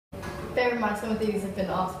Bear in mind, some of these have been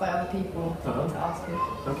asked by other people to ask you.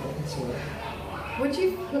 Okay, that's all right.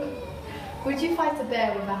 Would you fight a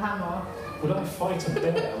bear with a hammer? Would I fight a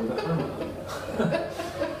bear with a hammer?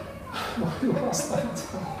 Who asked that?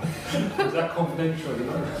 Is that confidential?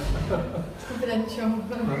 Confidential.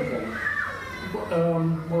 Okay.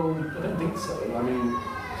 Well, I don't think so. I mean,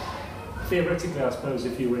 theoretically, I suppose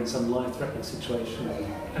if you were in some life-threatening situation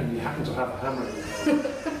and you happen to have a hammer in your hand,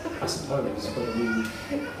 I suppose, but I mean,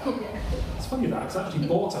 it's funny that I actually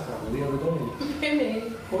bought a hammer the other day.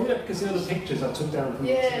 Really? Well, yeah, because the other pictures I took down from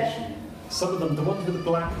the exhibition, some of them, the ones with the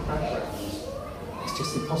black background, it's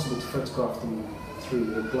just impossible to photograph them through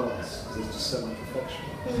the glass because there's just so much reflection.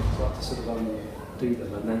 So I have to sort of undo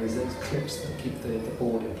them, and then there's those clips that keep the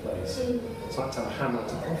board in place. So I have to have a hammer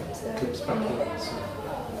to put the clips back in. So.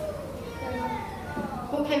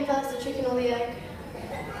 What came first, the chicken or the egg?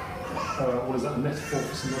 What is that, a metaphor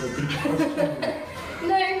for some other deep question?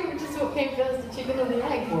 No, just what came first, the chicken or the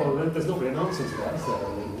egg? Well, there's not really an answer to that, is there?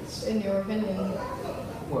 I mean, it's, in your opinion?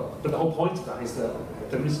 Well, but the whole point of that is that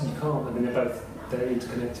there isn't, you can't, I mean, they're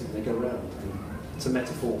interconnected and they go round. I mean, it's a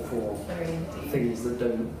metaphor for things that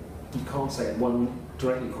don't, you can't say one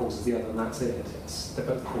directly causes the other and that's it. They're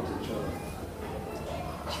both causing each other.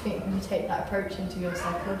 Do you think you take that approach into your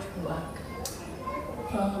psychological work?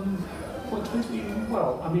 Well, it depends what you mean.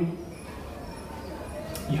 Well, I mean,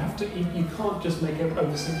 you have to, you can't just make it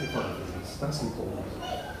oversimplify things. That's important.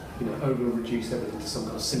 You know, over-reduce everything to some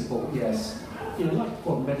kind of simple, yes. You know, like,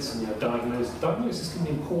 well, medicine, you know, diagnosis can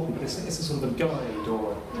be important, but it's a sort of a guide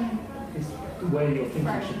or where your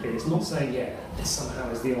thinking should be. It's not saying, yeah, this somehow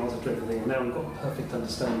is the answer to everything, and now we've got a perfect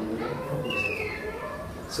understanding of what the problem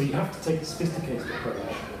is. So you have to take a sophisticated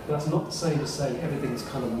approach. But that's not the same as saying everything's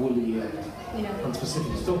kind of woolly and unspecific.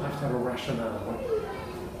 You still have to have a rationale.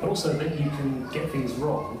 But also that you can get things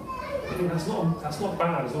wrong. I think that's not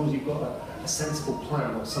bad as long as you've got a sensible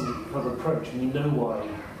plan or some kind of approach and you know why,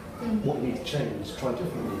 what you need to change, try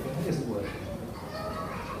differently if it isn't working.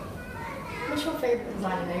 What's your favourite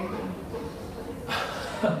design in England?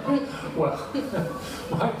 Well,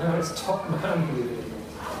 right now it's Top Man, believe it or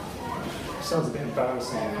not. Sounds a bit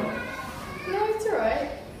embarrassing. No, it's alright.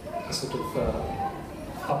 A sort of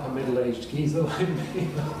upper middle-aged geezer like me.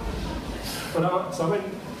 But so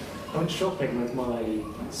I went shopping with my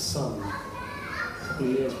son a couple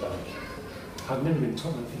of years back. I've never been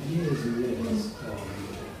Top Man for years and years.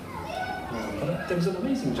 But there was an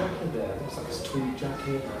amazing jacket there. It was like a tweed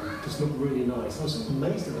jacket and just looked really nice. I was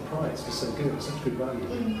amazed at the price. It was so good, it was such good value.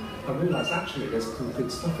 I realised actually there's some good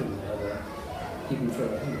stuff in there that even for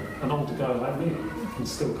an older guy like me can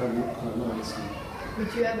still kind of look kind of nice.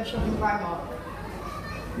 Would you ever shop in Primark?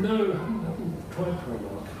 No, I haven't tried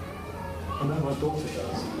Primark. I know my daughter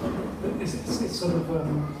does. It's sort of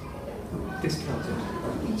discounted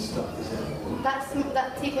stuff, is it?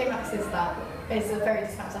 That TK Maxx is that. It's a very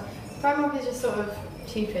discounted stuff. Primark is just sort of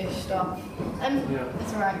cheapish stuff. And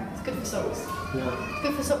it's alright. It's good for socks. Yeah. It's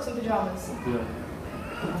good for socks and pyjamas. Yeah.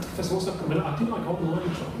 There's also, I mean, I do like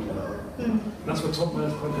online shopping now. That's what Top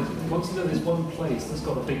Man's point is. Once you know there's one place that's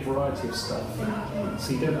got a big variety of stuff,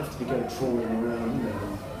 so you don't have to be going trawling around, you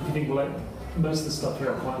know. You think, well, like, most of the stuff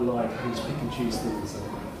here I quite like, I can just pick and choose things, and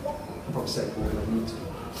I'll probably say more than I need to.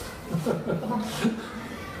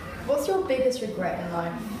 What's your biggest regret in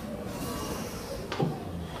life?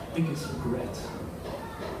 Biggest regret?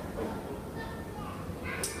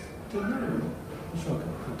 I don't know. I'm sure I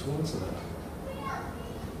can to answer that.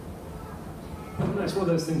 I don't know, it's one of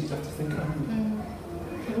those things you have to think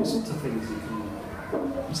of. All sorts of things you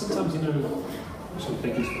can. Sometimes you know what's your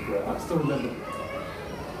biggest regret. I still remember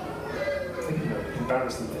thinking of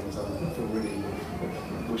embarrassing things I feel really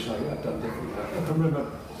wish I had done differently. I can remember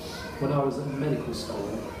when I was at medical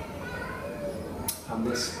school and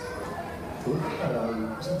this was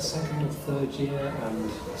it the second or third year,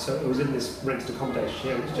 and so it was in this rented accommodation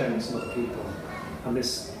here with Jen and some other people, and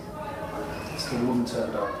this woman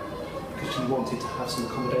turned up because she wanted to have some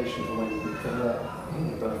accommodation for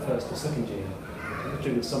her first or second year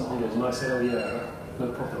during the summer holidays, and I said, oh yeah,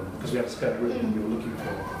 no problem, because we had a spare room and we were looking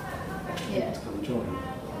for extra people to come and join.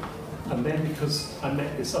 And then because I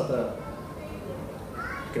met this other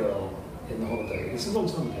girl in the holiday, this is a long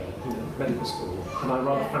time ago, medical school, and I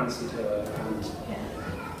rather fancied her,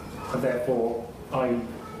 and therefore I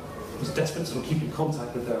was desperate to sort of keep in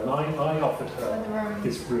contact with her, and I offered her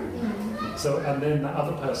this room. So, and then that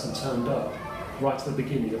other person turned up right at the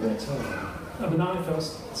beginning of their term. I mean, I felt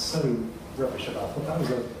so rubbish about it. That was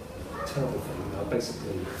a terrible thing.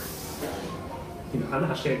 Basically, and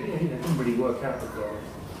actually, it didn't really work out with the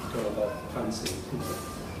girl I fancied.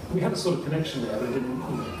 We had a sort of connection there, but it didn't.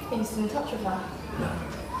 Are you still in touch with her? No.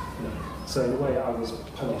 So in a way, I was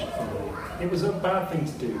punished for it. It was a bad thing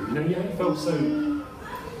to do. You know, you felt so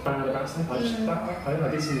bad about something. I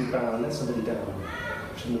did something bad. I let somebody down.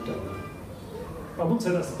 I shouldn't have done that. I wouldn't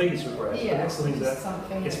say that's the biggest regret, but that's something that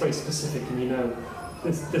it's very specific, and you know,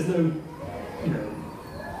 there's no, you know,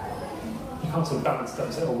 you can't sort of balance that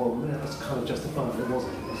and say, oh well, that's kind of justified. It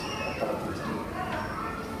wasn't. It was a bad thing to do.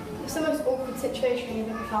 What's the most awkward situation you've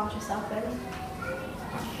ever found yourself in?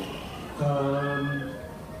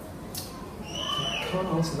 I can't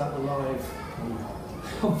answer that live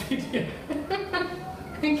on video.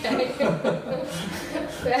 Okay.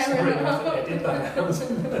 Sorry, I did that.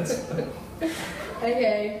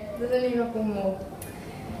 Okay, there's only a couple more.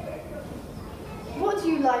 What do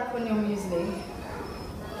you like on your muesli?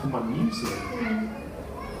 My muesli?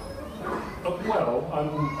 Well,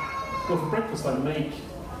 for breakfast I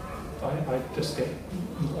just get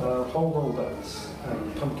whole rolled oats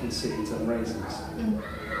and pumpkin seeds and raisins. And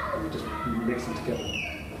we just mix them together.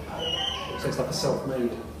 So it's like a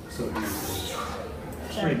self-made sort of muesli.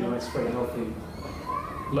 It's really nice, very healthy.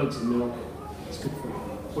 Loads of milk. It's good for you.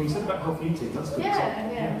 Well, you said about healthy eating, that's good.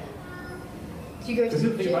 Yeah. Do you go to the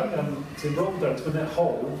thing gym? about rolled oats, when they're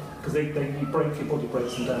whole, because your body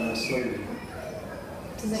breaks them down more slowly.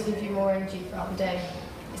 Does it give you more energy throughout the day?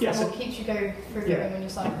 Is that what keeps you going when you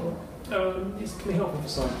cycle? It can be helpful for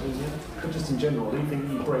cycling, yeah. But just in general, anything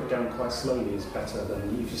you break down quite slowly is better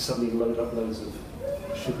than if you suddenly load up loads of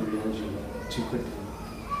sugary energy too quickly.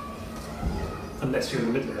 Unless you're in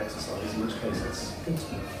the middle of exercise, in which case it's good to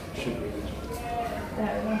have sugary energy.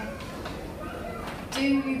 Fair enough. Do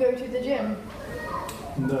you go to the gym?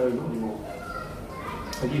 No, not anymore.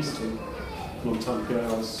 I used to. A long time ago,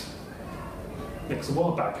 I was... Because a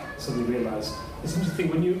while back, I suddenly realised, it's interesting,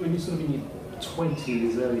 when you're sort of in your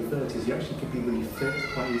 20s, early 30s, you actually could be really fit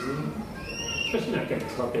quite easily. Especially now getting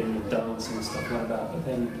clubbing and dancing and stuff like that. But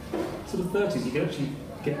then, sort of 30s, you can actually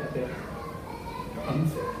get a bit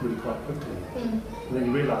unfit really quite quickly. And then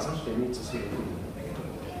you realise, actually, I need to sort of pick it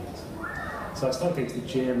up. So I started going to the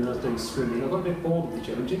gym and I was doing swimming. I got a bit bored of the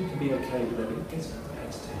gym. The gym can be okay, but then it gets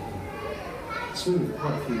repetitive. Swimming for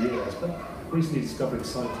quite a few years, but recently discovering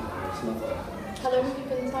cycling. It's lovely. How long have you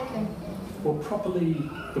been cycling? Well, properly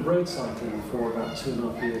the road cycling for about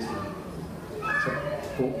 2.5 years now. So I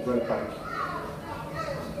bought the road bike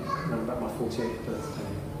around about my 48th birthday.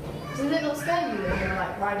 Does it not scare you when you're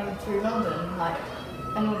like riding through London,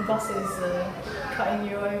 and all the buses are cutting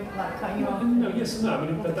you over, cutting you off? No, yes and no. I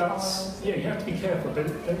mean, but that's you have to be careful. But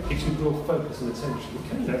that gives you real focus and attention. It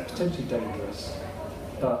can be potentially dangerous,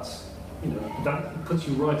 but that puts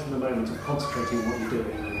you right in the moment of concentrating on what you're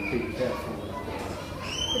doing and being careful.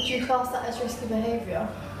 Would you class that as risky behaviour?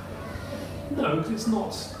 No, because it's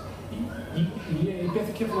not. You have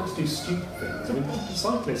to be careful not to do stupid things. I mean,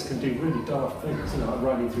 cyclists can do really daft things, like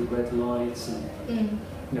riding through red lights, and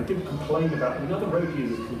people complain about. I mean, other road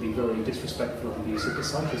users can be very disrespectful and abusive, but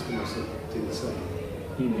cyclists can also do the same.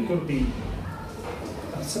 You've got to be.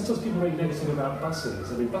 Sometimes people are very negative about buses.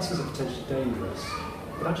 I mean, buses are potentially dangerous,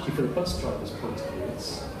 but actually, for the bus driver's point of view,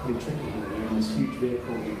 it's pretty tricky. You're in this huge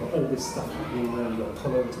vehicle, you've got all this stuff happening around, you've got to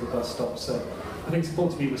pull over to the bus stop. So I think it's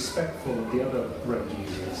important to be respectful of the other road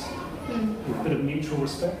users. With a bit of mutual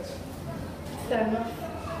respect. Fair enough.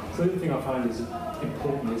 So the other thing I find is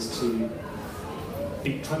important is to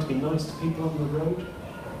try to be nice to people on the road.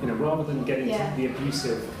 Rather than getting to the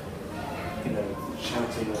abusive,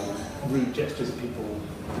 shouting or rude gestures at people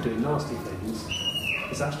for doing nasty things.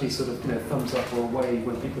 It's actually sort of thumbs up or a wave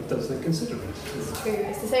when people do something considerate. It's true.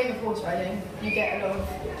 It's the same with horse riding. You get a lot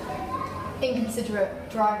of inconsiderate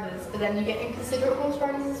drivers, but then you get inconsiderate horse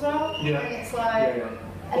riders as well. Yeah. And it's like,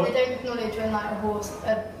 and they don't acknowledge when like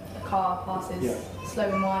a car passes slow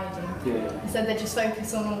and wide, and instead they just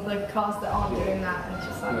focus on all the cars that aren't doing that, and it's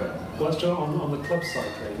just like. Well, that's true on the club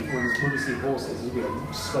cycling. When you see horses, you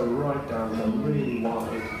slow right down, go really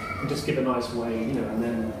wide, and just give a nice wave, and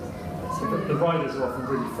then. So the riders are often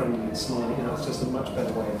really friendly and smiling. It's just a much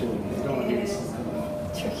better way of doing it. You don't want to do some kind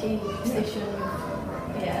of tricky position.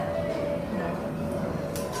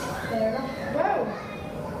 Fair enough. Well,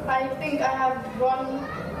 I think I have one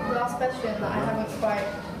last question that I haven't quite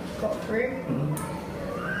got through.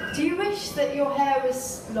 Do you wish that your hair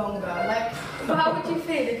was longer? How would you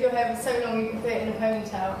feel if your hair was so long you could put it in a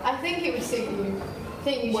ponytail? I think it would suit you. I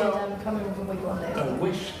think you should come in with a wig one day. I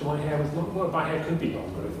wish my hair was longer. Well, my hair could be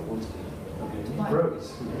longer if I wanted it. It grows.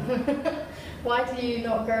 Why do you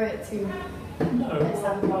not grow it to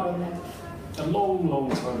a long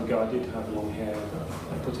time ago I did have long hair, but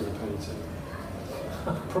I put in a ponytail.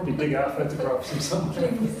 I'd probably dig out photographs from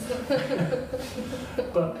somewhere.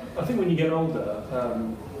 But I think when you get older,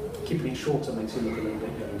 keeping it shorter makes you look a little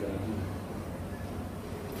bit younger.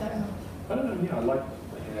 Fair enough. I don't know, yeah, I like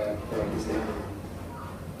my hair very easily.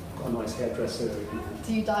 Got a nice hairdresser.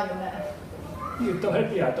 Do you dye your hair?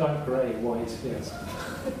 Yeah, I dye it grey, white, yes.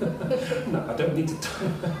 No, I don't need to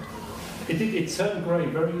dye. It turned grey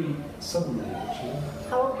very suddenly, actually.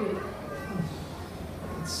 How old are you?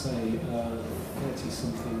 Let's say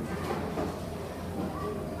 30-something.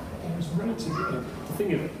 It was relatively. The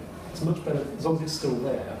thing is, it's much better as long as it's still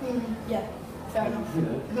there. Yeah, fair enough. You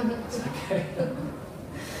know, it's okay.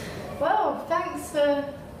 Well, thanks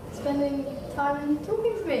for spending time and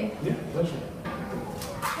talking to me. Yeah, pleasure.